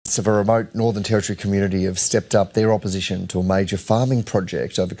residents of a remote Northern Territory community have stepped up their opposition to a major farming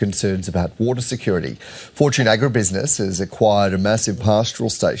project over concerns about water security. Fortune Agribusiness has acquired a massive pastoral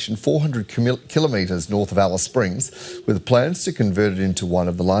station 400 kilometres north of Alice Springs, with plans to convert it into one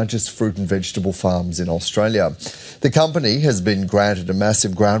of the largest fruit and vegetable farms in Australia. The company has been granted a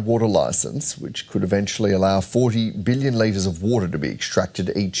massive groundwater licence, which could eventually allow 40 billion litres of water to be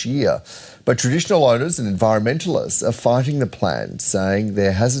extracted each year. But traditional owners and environmentalists are fighting the plan, saying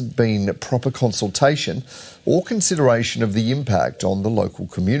there hasn't been proper consultation or consideration of the impact on the local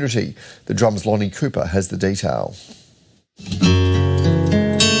community. The Drum's Loni Cooper has the detail.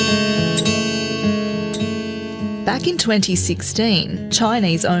 Back in 2016,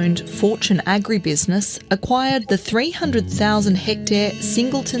 Chinese-owned Fortune Agribusiness acquired the 300,000-hectare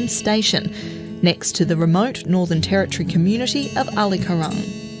Singleton Station next to the remote Northern Territory community of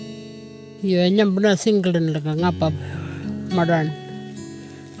Curung. Singleton modern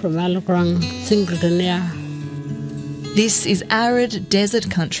from Curung, Singleton, yeah. This is arid desert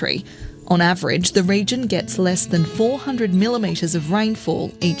country. On average, the region gets less than 400 millimetres of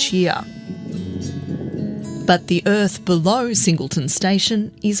rainfall each year. But the earth below Singleton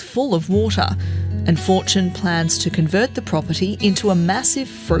Station is full of water, and Fortune plans to convert the property into a massive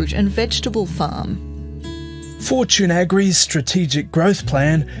fruit and vegetable farm. Fortune Agri's strategic growth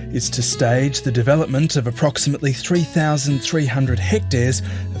plan is to stage the development of approximately 3,300 hectares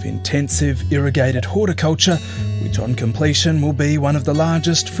of intensive irrigated horticulture, which on completion will be one of the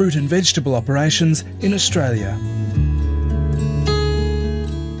largest fruit and vegetable operations in Australia.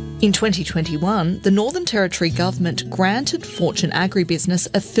 In 2021, the Northern Territory government granted Fortune Agribusiness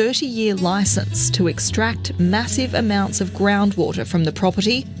a 30-year licence to extract massive amounts of groundwater from the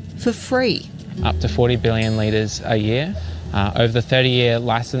property for free. Up to 40 billion litres a year. Over the 30-year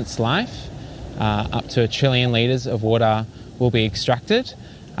licence life, up to 1 trillion litres of water will be extracted,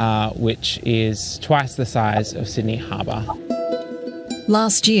 which is twice the size of Sydney Harbour.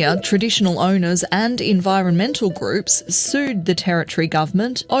 Last year, traditional owners and environmental groups sued the Territory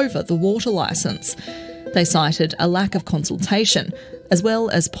government over the water licence. They cited a lack of consultation, as well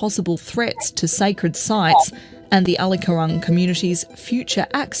as possible threats to sacred sites and the Curung community's future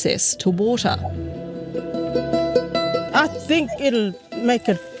access to water. I think it'll make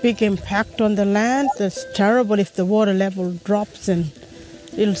a big impact on the land. It's terrible if the water level drops, and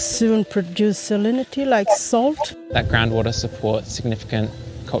it'll soon produce salinity like salt. That groundwater supports significant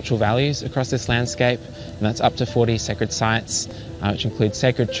cultural values across this landscape, and that's up to 40 sacred sites, which include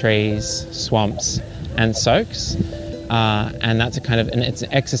sacred trees, swamps and soaks, and that's it's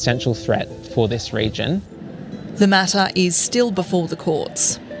an existential threat for this region. The matter is still before the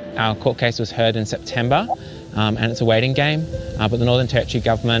courts. Our court case was heard in September, and it's a waiting game, but the Northern Territory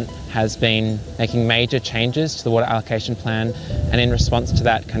government has been making major changes to the water allocation plan, and in response to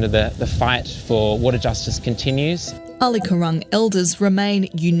that, the fight for water justice continues. Curung elders remain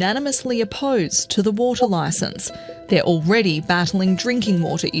unanimously opposed to the water licence. They're already battling drinking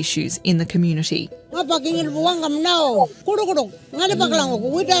water issues in the community.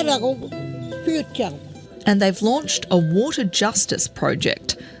 And they've launched a water justice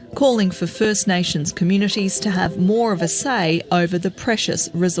project, calling for First Nations communities to have more of a say over the precious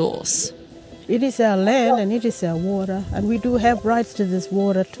resource. It is our land and it is our water, and we do have rights to this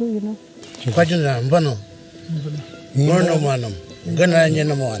water too, you know.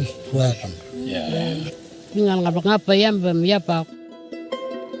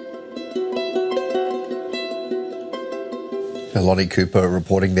 Loni Cooper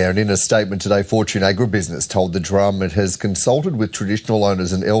reporting there, and in a statement today, Fortune Agribusiness told the Drum it has consulted with traditional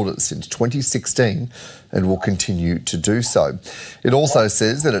owners and elders since 2016 and will continue to do so. It also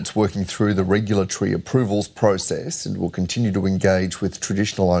says that it's working through the regulatory approvals process and will continue to engage with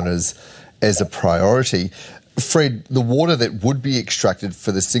traditional owners as a priority. Fred, the water that would be extracted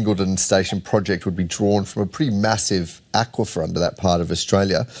for the Singleton Station project would be drawn from a pretty massive aquifer under that part of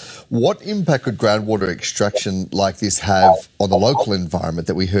Australia. What impact could groundwater extraction like this have on the local environment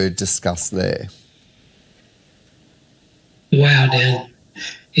that we heard discussed there? Wow, Dan.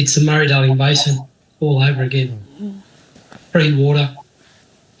 It's the Murray-Darling Basin all over again. Free water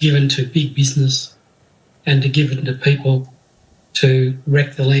given to big business and to give it to people to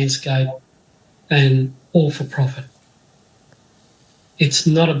wreck the landscape, and all for profit. It's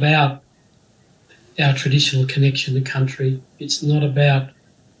not about our traditional connection to country. It's not about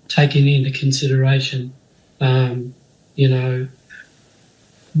taking into consideration,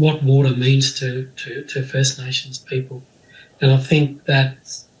 what water means to First Nations people. And I think that,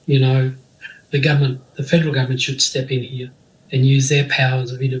 the federal government should step in here and use their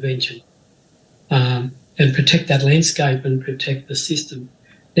powers of intervention and protect that landscape and protect the system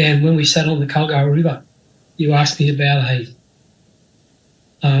Dan, when we sat on the Culgo River, you asked me about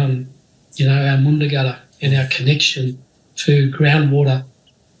our Mundagata and our connection to groundwater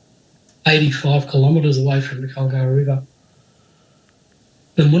 85 kilometres away from the Culgo River.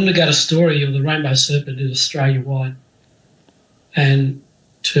 The Mundagata story of the rainbow serpent is Australia-wide, and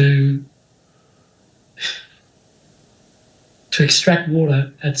to extract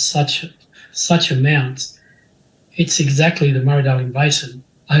water at such amounts, it's exactly the Murray-Darling Basin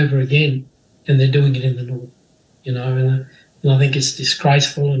over again, and they're doing it in the north, and I think it's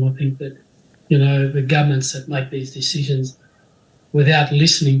disgraceful, and I think that, the governments that make these decisions without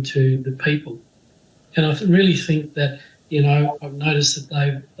listening to the people. And I really think that, I've noticed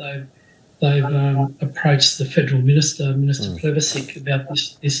that they've approached the federal Minister Plevisic, about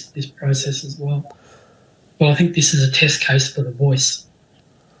this process as well. But I think this is a test case for the voice.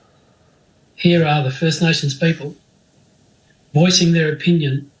 Here are the First Nations people voicing their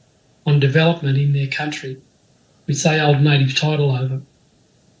opinion on development in their country, which they hold native title over.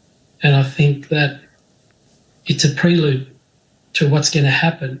 And I think that it's a prelude to what's going to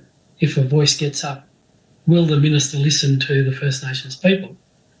happen if a voice gets up. Will the minister listen to the First Nations people,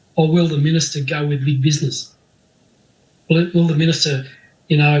 or will the minister go with big business? Will the minister,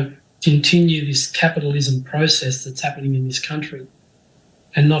 continue this capitalism process that's happening in this country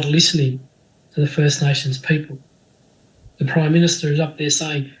and not listening to the First Nations people? The Prime Minister is up there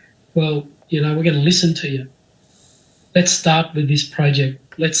saying, well, we're going to listen to you. Let's start with this project.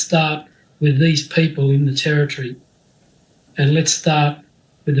 Let's start with these people in the territory, and let's start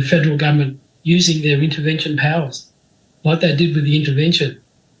with the federal government using their intervention powers, like they did with the intervention,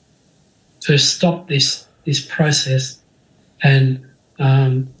 to stop this process and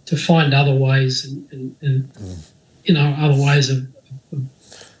to find other ways and other ways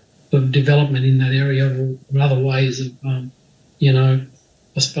of development in that area, or other ways of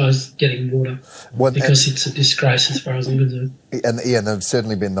I suppose getting water, because it's a disgrace as far as I'm concerned. And there have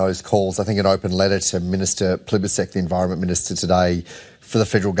certainly been those calls. I think an open letter to Minister Plevisic, the Environment Minister, today, for the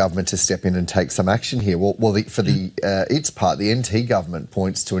federal government to step in and take some action here. Its part, the NT government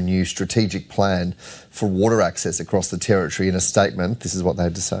points to a new strategic plan for water access across the territory. In a statement, this is what they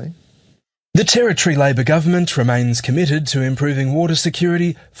had to say. The Territory Labor government remains committed to improving water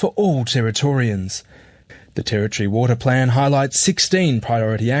security for all Territorians. The Territory Water Plan highlights 16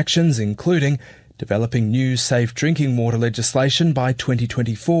 priority actions, including developing new safe drinking water legislation by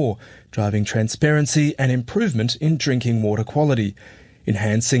 2024, driving transparency and improvement in drinking water quality,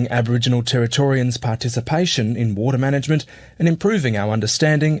 enhancing Aboriginal Territorians' participation in water management, and improving our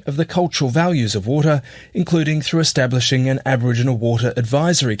understanding of the cultural values of water, including through establishing an Aboriginal Water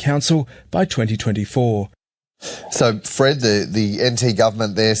Advisory Council by 2024. So, Fred, the NT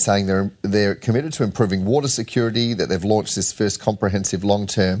government, they're saying they're committed to improving water security, that they've launched this first comprehensive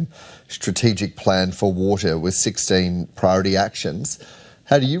long-term strategic plan for water with 16 priority actions.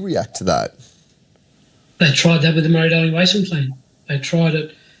 How do you react to that? They tried that with the Murray-Darling Basin Plan. They tried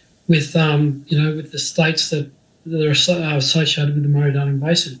it with, with the states that are associated with the Murray-Darling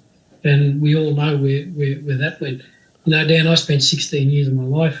Basin, and we all know where that went. Dan, I spent 16 years of my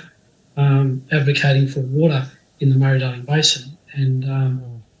life advocating for water in the Murray-Darling Basin, and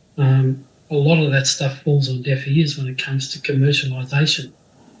a lot of that stuff falls on deaf ears when it comes to commercialisation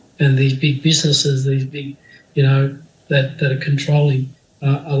and these big businesses, these big, that are controlling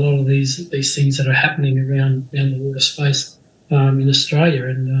a lot of these things that are happening around the water space in Australia.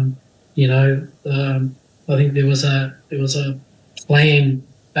 And I think there was a plan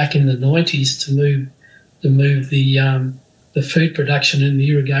back in the 90s to move the food production and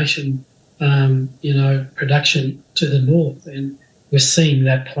the irrigation, production to the north, and we're seeing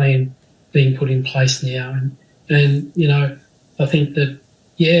that plan being put in place now. And I think that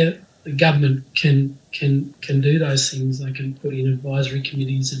the government can do those things. They can put in advisory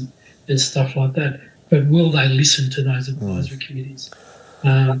committees and stuff like that. But will they listen to those advisory committees?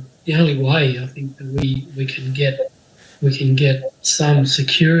 The only way I think that we can get some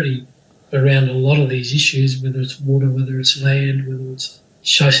security around a lot of these issues, whether it's water, whether it's land, whether it's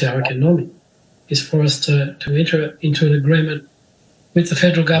socio-economic, is for us to enter into an agreement with the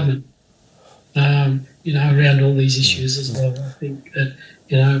federal government, around all these issues as well. I think that,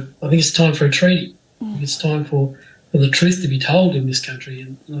 I think it's time for a treaty. I think it's time for the truth to be told in this country.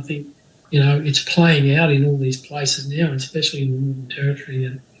 And I think, it's playing out in all these places now, especially in the Northern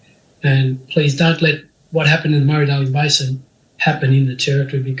Territory. And please don't let what happened in the Murray-Darling Basin happen in the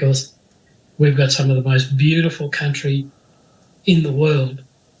Territory, because we've got some of the most beautiful country in the world,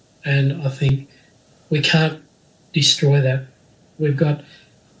 and I think we can't destroy that. We've got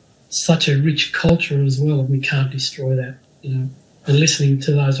such a rich culture as well, and we can't destroy that. and listening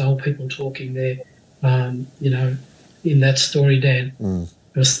to those old people talking there, in that story, Dan.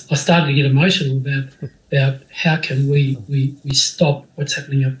 I started to get emotional about how can we stop what's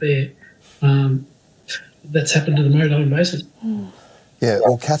happening up there. That's happened to the Murray-Darling Basin. Yeah,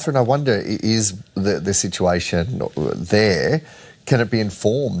 well, Catherine, I wonder, is the situation there, can it be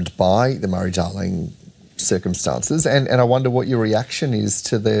informed by the Murray-Darling circumstances? And I wonder what your reaction is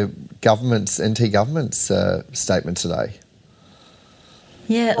to the NT government's statement today.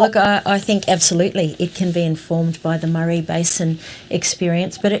 Yeah, look, I think absolutely it can be informed by the Murray Basin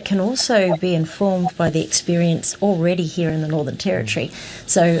experience, but it can also be informed by the experience already here in the Northern Territory.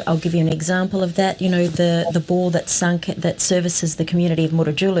 So I'll give you an example of that. You know, the bore that sunk that services the community of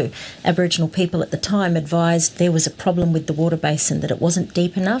Murrujulu. Aboriginal people at the time advised there was a problem with the water basin, that it wasn't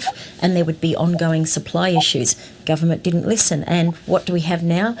deep enough and there would be ongoing supply issues. Government didn't listen, and what do we have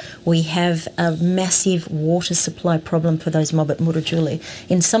now? We have a massive water supply problem for those mob at Murrujulu.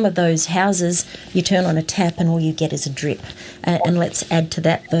 In some of those houses, you turn on a tap and all you get is a drip. And let's add to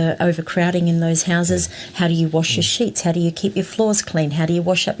that the overcrowding in those houses. How do you wash your sheets? How do you keep your floors clean? How do you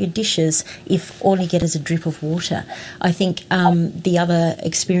wash up your dishes if all you get is a drip of water? I think the other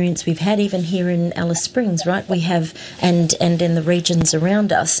experience we've had, even here in Alice Springs, right, we have, and in the regions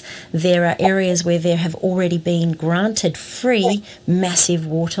around us, there are areas where there have already been granted free massive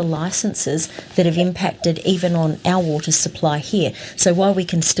water licences that have impacted even on our water supply here. So while we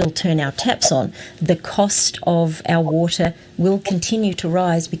can still turn our taps on, the cost of our water will continue to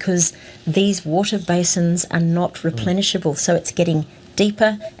rise because these water basins are not replenishable. So it's getting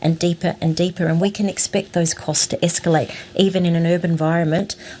deeper and deeper and deeper, and we can expect those costs to escalate even in an urban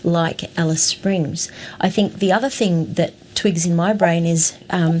environment like Alice Springs. I think the other thing that twigs in my brain is,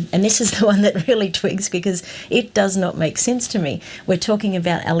 and this is the one that really twigs because it does not make sense to me. We're talking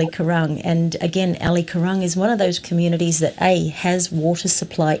about Ali Curung, and again, Ali Curung is one of those communities that A, has water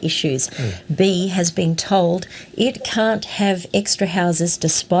supply issues, B, has been told it can't have extra houses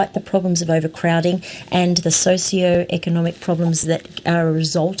despite the problems of overcrowding and the socio-economic problems that are a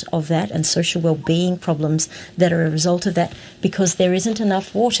result of that, and social well-being problems that are a result of that, because there isn't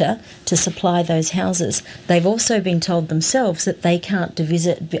enough water to supply those houses. They've also been told themselves that they can't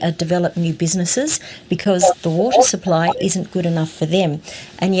develop new businesses because the water supply isn't good enough for them.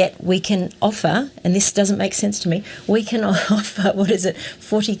 And yet we can offer, and this doesn't make sense to me, we can offer,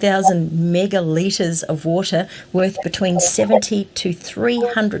 40,000 megalitres of water worth between $70 to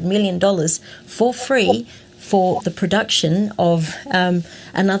 $300 million for free for the production of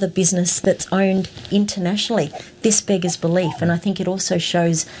another business that's owned internationally. This beggars belief, and I think it also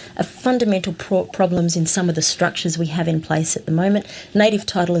shows a fundamental problems in some of the structures we have in place at the moment. Native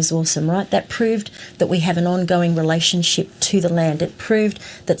title is awesome, right? That proved that we have an ongoing relationship to the land. It proved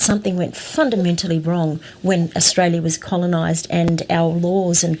that something went fundamentally wrong when Australia was colonised and our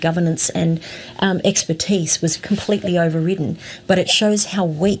laws and governance and expertise was completely overridden. But it shows how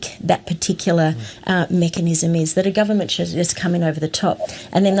weak that particular mechanism is, that a government should just come in over the top.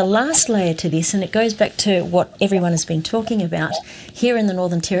 And then the last layer to this, and it goes back to what everyone has been talking about here in the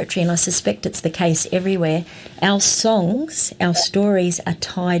Northern Territory, and I suspect it's the case everywhere, our songs, our stories are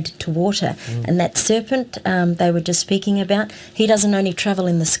tied to water. And that serpent they were just speaking about, he doesn't only travel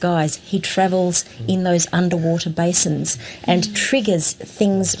in the skies, he travels in those underwater basins and triggers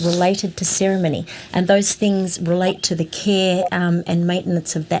things related to ceremony. And those things relate to the care and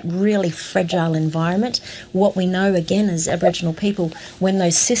maintenance of that really fragile environment. What we know, again, as Aboriginal people, when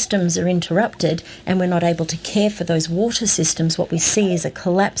those systems are interrupted and we're not able to care for those water systems, what we see is a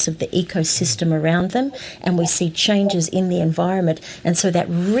collapse of the ecosystem around them, and we see changes in the environment. And so that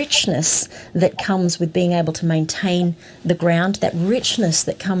richness that comes with being able to maintain the ground, that richness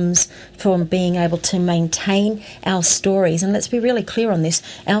that comes from being able to maintain our stories, and let's be really clear on this,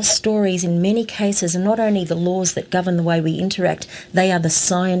 our stories in many cases are not only the laws that govern the way we interact, they are the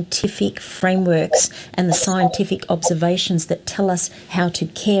scientific frameworks and the scientific observations that tell us how to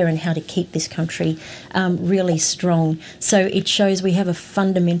care and how to keep this country really strong. So it shows we have a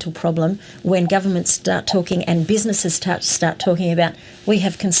fundamental problem when governments start talking and businesses start talking about, we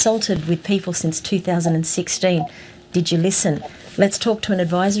have consulted with people since 2016. Did you listen? Let's talk to an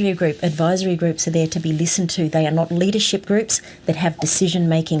advisory group. Advisory groups are there to be listened to. They are not leadership groups that have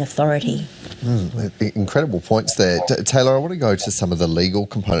decision-making authority. Incredible points there. Taylah, I want to go to some of the legal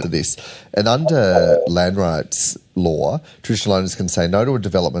component of this. And under land rights law, traditional owners can say no to a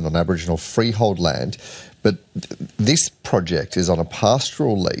development on Aboriginal freehold land, but this project is on a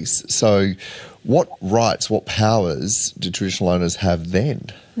pastoral lease. So what rights, what powers do traditional owners have then?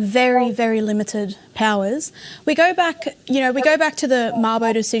 Very, very limited powers. We go back to the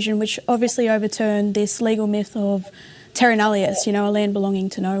Mabo decision, which obviously overturned this legal myth of terra nullius, a land belonging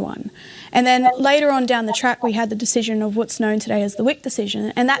to no one. And then later on down the track, we had the decision of what's known today as the Wick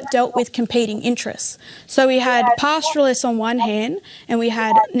decision, and that dealt with competing interests. So we had pastoralists on one hand, and we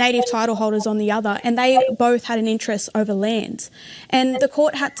had native title holders on the other, and they both had an interest over land. And the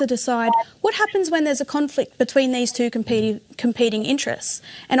court had to decide what happens when there's a conflict between these two competing interests.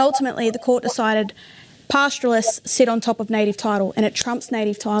 And ultimately, the court decided pastoralists sit on top of native title, and it trumps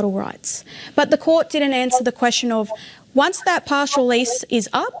native title rights. But the court didn't answer the question of, once that pastoral lease is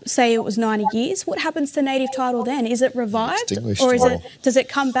up, say it was 90 years, what happens to native title then? Is it revived, or does it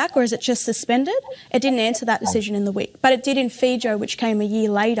come back, or is it just suspended? It didn't answer that decision in the Wick, but it did in Fijo, which came a year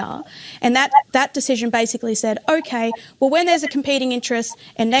later. And that decision basically said, okay, well, when there's a competing interest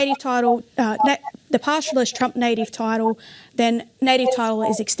and native title, the pastoralists trump native title, then native title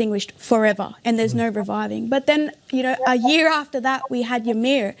is extinguished forever and there's no reviving. But then, a year after that, we had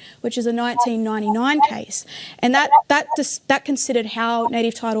Ymir, which is a 1999 case, and that considered how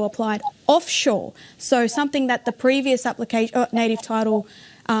native title applied offshore. So something that the previous application native title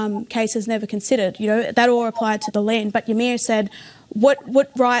cases never considered. That all applied to the land. But Ymir said, what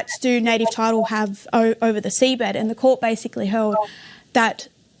rights do native title have over the seabed? And the court basically held that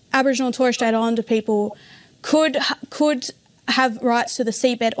Aboriginal and Torres Strait Islander people could have rights to the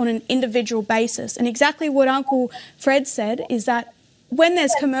seabed on an individual basis. And exactly what Uncle Fred said is that when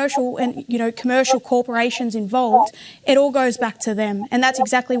there's commercial and commercial corporations involved, it all goes back to them, and that's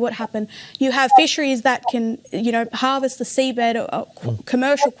exactly what happened. You have fisheries that can harvest the seabed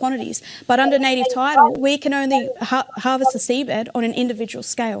commercial quantities, but under native title we can only harvest the seabed on an individual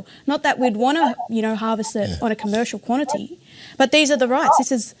scale. Not that we'd want to harvest it on a commercial quantity, but these are the rights.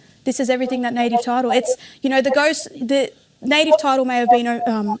 This is everything that native title. It's the native title may have been,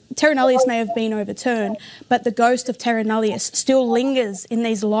 terra nullius may have been overturned, but the ghost of terra nullius still lingers in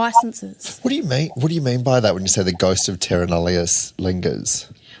these licences. What do you mean? What do you mean by that when you say the ghost of terra nullius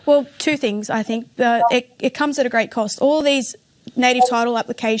lingers? Well, two things, I think. It comes at a great cost. All these native title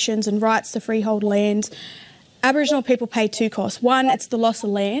applications and rights to freehold land, Aboriginal people pay two costs. One, it's the loss of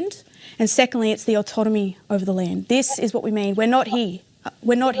land, and secondly, it's the autonomy over the land. This is what we mean. We're not here.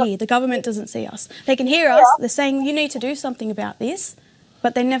 We're not here. The government doesn't see us. They can hear us. They're saying, you need to do something about this,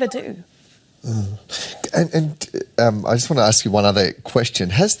 but they never do. And I just want to ask you one other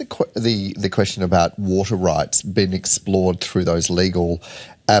question. Has the question about water rights been explored through those legal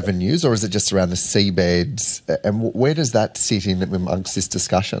avenues, or is it just around the seabeds? And where does that sit in amongst this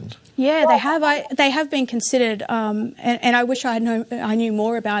discussion? Yeah, they have. They have been considered, and I wish I knew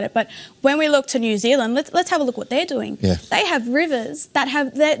more about it. But when we look to New Zealand, let's have a look what they're doing. Yeah. They have rivers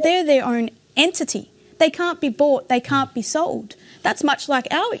that they're their own entity. They can't be bought. They can't be sold. That's much like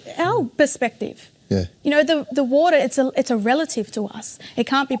our perspective. Yeah. The water, it's a relative to us. It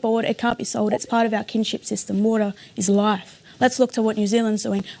can't be bought. It can't be sold. It's part of our kinship system. Water is life. Let's look to what New Zealand's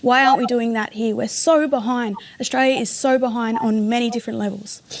doing. Why aren't we doing that here? We're so behind. Australia is so behind on many different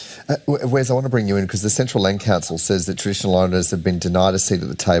levels. Wes, I want to bring you in because the Central Land Council says that traditional owners have been denied a seat at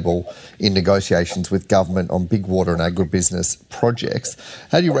the table in negotiations with government on big water and agribusiness projects.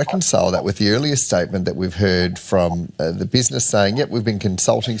 How do you reconcile that with the earlier statement that we've heard from the business saying, yep, we've been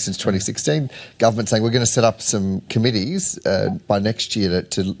consulting since 2016, government saying we're going to set up some committees by next year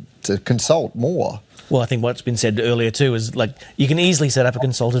to consult more? Well, I think what's been said earlier too is, like, you can easily set up a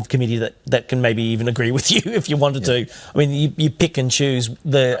consultative committee that can maybe even agree with you if you wanted to. I mean, you pick and choose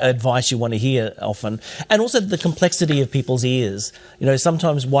the advice you want to hear often. And also the complexity of people's ears.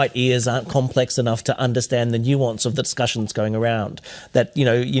 Sometimes white ears aren't complex enough to understand the nuance of the discussions going around, that,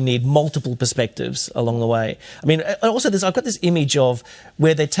 you need multiple perspectives along the way. I mean, also I've got this image of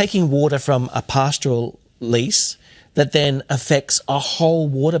where they're taking water from a pastoral lease that then affects a whole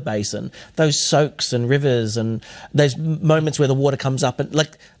water basin, those soaks and rivers and those moments where the water comes up, and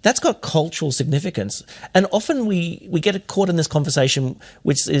that's got cultural significance. And often we get caught in this conversation,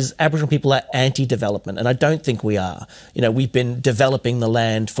 which is Aboriginal people are anti-development, and I don't think we are. We've been developing the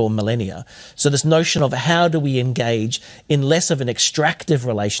land for millennia. So this notion of how do we engage in less of an extractive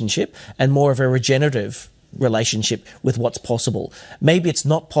relationship and more of a regenerative relationship with what's possible. Maybe it's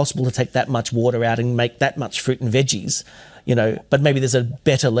not possible to take that much water out and make that much fruit and veggies, but maybe there's a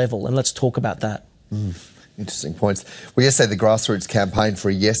better level, and let's talk about that. Interesting points. Well, yesterday the grassroots campaign for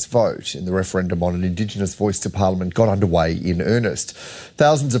a yes vote in the referendum on an Indigenous voice to Parliament got underway in earnest.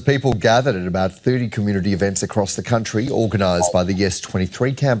 Thousands of people gathered at about 30 community events across the country, organised by the Yes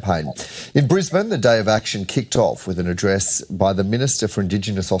 23 campaign. In Brisbane, the day of action kicked off with an address by the Minister for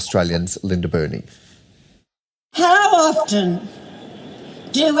Indigenous Australians, Linda Burney. How often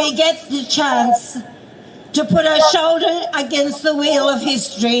do we get the chance to put our shoulder against the wheel of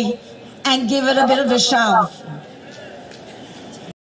history and give it a bit of a shove?